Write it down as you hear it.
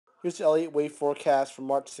Here's the Elliott wave forecast for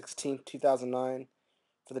March 16th, 2009.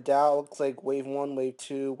 For the Dow, it looks like wave 1, wave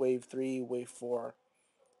 2, wave 3, wave 4.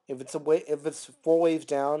 If it's 4 waves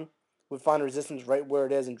down, we find resistance right where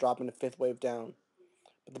it is and drop into fifth wave down.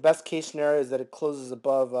 But the best case scenario is that it closes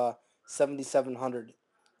above 7,700.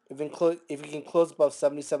 If you can close above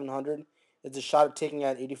 7,700, it's a shot at taking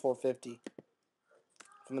out 84.50.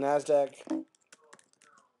 From the Nasdaq,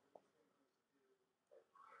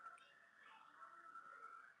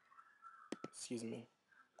 excuse me.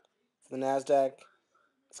 For the Nasdaq,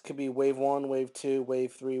 this could be wave 1, wave 2,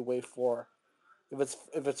 wave 3, wave 4.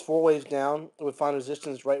 If it's 4 waves down, it would find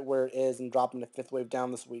resistance right where it is and drop into fifth wave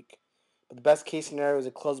down this week. But the best case scenario is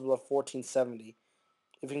it closes above 1470.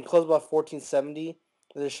 If you can close above 1470,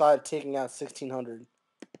 there's a shot at taking out 1600.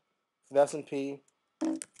 For the S&P,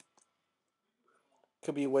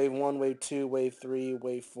 could be wave 1, wave 2, wave 3,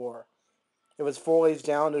 wave 4. If it's 4 waves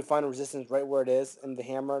down, it would find resistance right where it is, and the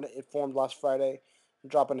hammer it formed last Friday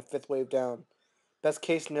and drop into fifth wave down. Best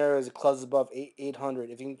case scenario is it closes above 800.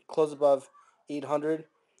 If you can close above 800,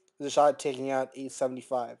 there's a shot at taking out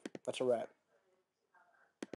 875. That's a wrap.